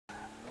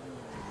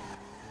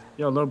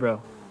Yo, hello,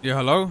 bro. Yeah,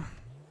 hello?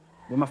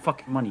 Where my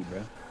fucking money,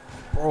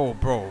 bro?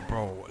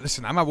 Bro.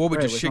 Listen, I'm at war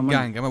with your shit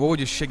gang. I'm at war with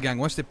your shit gang.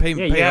 Once they pay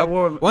yeah,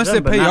 up, once they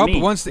pay up,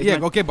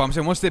 okay, but I'm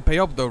saying once they pay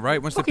up though, right?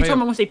 Once they pay up.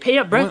 Once they pay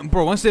up, bro.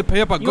 Bro, once they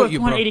pay up, I got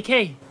you, bro.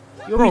 280K.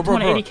 You owe me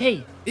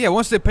 280K. Yeah,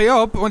 once they pay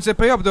up, because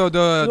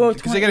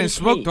they're getting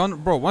smoked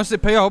on, bro. Once they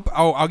pay up,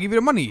 I'll give you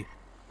the money.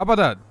 How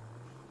about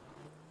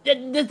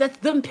that? That's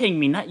them paying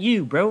me, not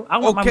you, bro. I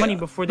want my money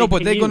before they pay you. No,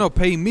 but they're gonna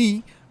pay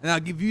me, and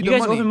I'll give you the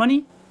money. You guys owe him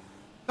money?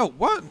 No,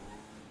 what?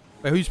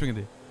 Wait, who you speaking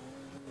to?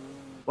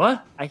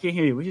 What? I can't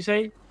hear you. What'd you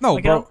say? No,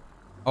 bro.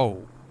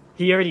 Oh.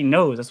 He already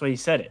knows. That's why he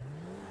said it.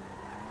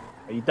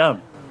 Are you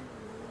dumb?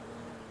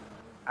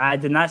 I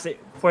did not say...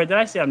 Did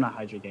I say I'm not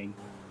Hydra Gang?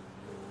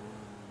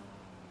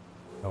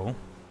 No.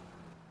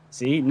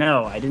 See?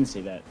 No, I didn't say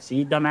that.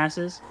 See,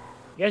 dumbasses?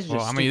 You guys are just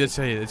well, I mean, let's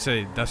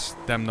say that's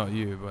them, not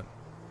you, but...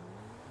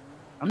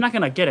 I'm not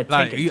gonna get a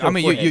tank. I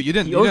mean, you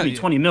didn't... He owes me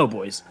 20 mil,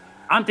 boys.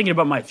 I'm thinking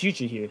about my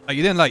future here. Like,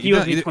 you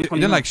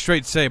didn't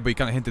straight say, but you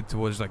kind of hinted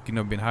towards, like,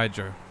 being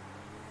Hydra.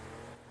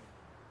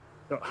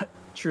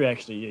 True,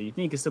 actually. Yeah. You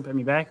think you can still pay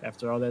me back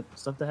after all that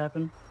stuff that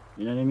happened?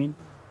 You know what I mean?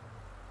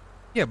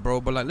 Yeah, bro,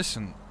 but, like,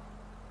 listen...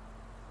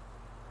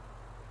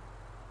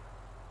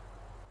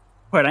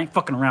 Wait, I ain't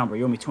fucking around, bro.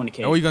 You owe me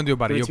 20K. What are you gonna do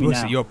about it? You're a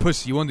pussy. You're a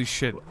pussy. You won't do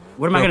shit.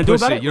 What am I gonna do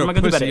about it? What am I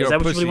gonna do about it? Is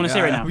that what you really want to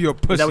say right now? You're a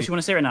pussy. Is that what you want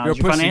to say right now? You're a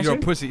pussy. You're a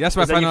pussy. That's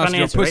my final answer.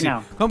 You're a pussy.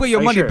 Come get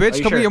your money,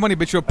 bitch. Come get your money,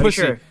 bitch. You're a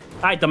pussy. All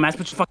right, dumbass.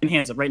 Put your fucking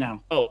hands up right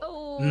now.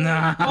 Oh.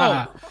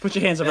 Nah. Put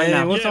your hands up right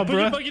now. What's up,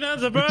 bro? Put your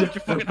hands up, bro.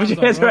 Put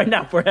your hands up right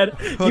now, forehead.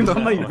 Give me my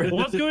money, bro.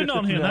 What's going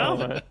on here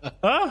now?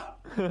 Huh?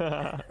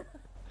 What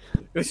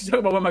you talking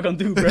about? What am I gonna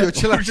do, bro? Yo,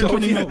 chill out.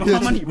 My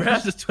money, bro.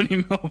 That's just 20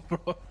 mil,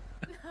 bro.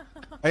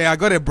 Hey, I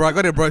got it, bro.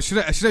 As soon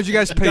as you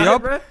guys pay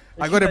up,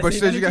 I got it, bro. As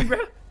soon as you guys...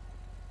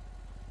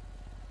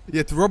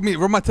 Yeah,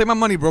 to take my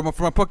money, bro,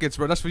 from my pockets,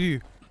 bro. That's for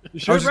you. You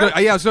sure,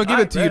 I was gonna give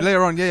it to you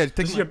later on. Yeah.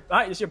 This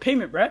is your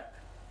payment, bro.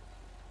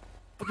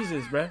 What is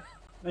this, bro?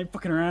 I ain't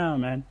fucking around,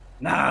 man.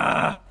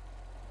 Nah.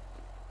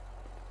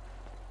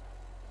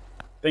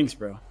 Thanks,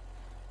 bro.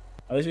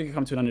 At least we can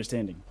come to an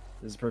understanding.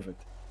 This is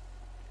perfect.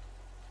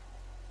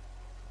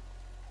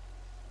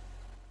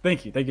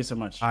 Thank you. Thank you so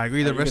much. I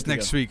agree. The rest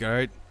next week, all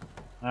right?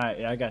 All right,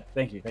 yeah, I got it.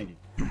 Thank you.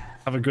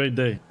 Have a great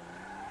day.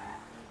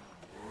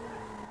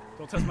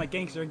 Don't touch my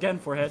gangster again,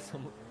 forehead.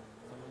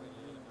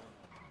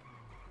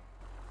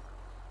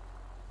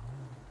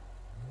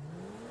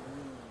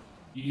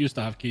 You used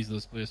to have keys to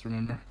this place,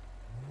 remember?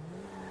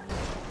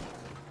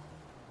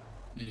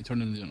 And you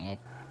turned them off.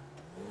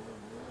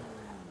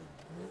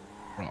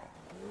 Bro.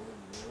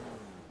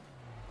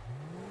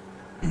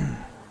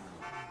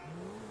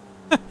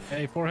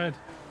 Hey, forehead.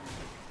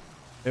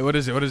 Hey, what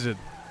is it? What is it?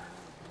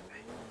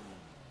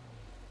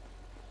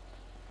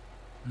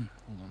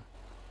 Hold on.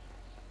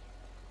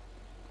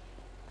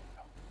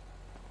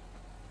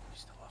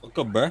 What's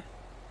up, bro?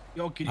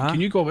 Yo, can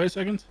you go away a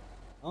second?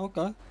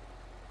 Okay.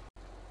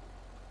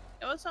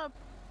 Yo, what's up,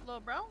 little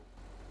bro?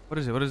 What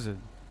is it? What is it?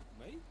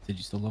 Said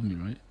you still love me,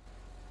 right?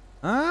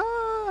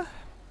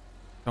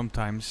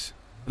 Sometimes.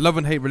 Love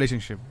and hate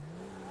relationship.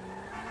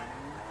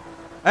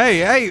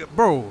 Hey,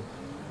 bro.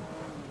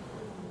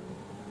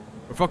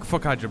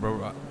 Fuck Hydra,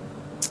 bro.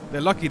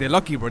 They're lucky,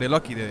 bro. They're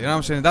lucky. You know what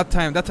I'm saying? That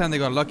time they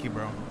got lucky,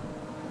 bro.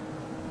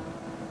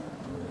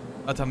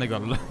 That time they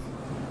got lucky.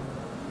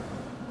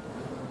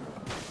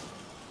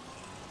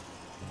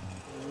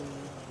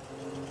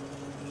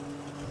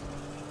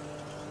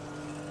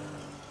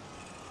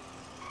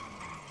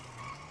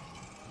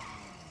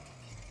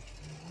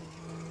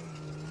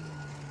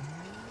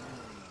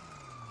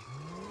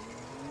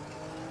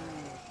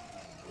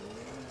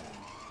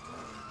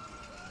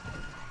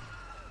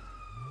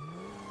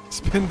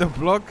 Spin the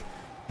block?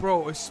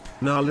 Bro,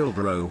 Nah, lil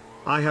bro,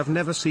 I have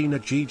never seen a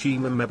GG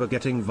member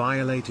getting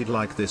violated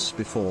like this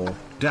before.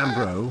 Damn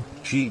bro,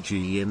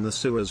 GG in the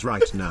sewers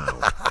right now.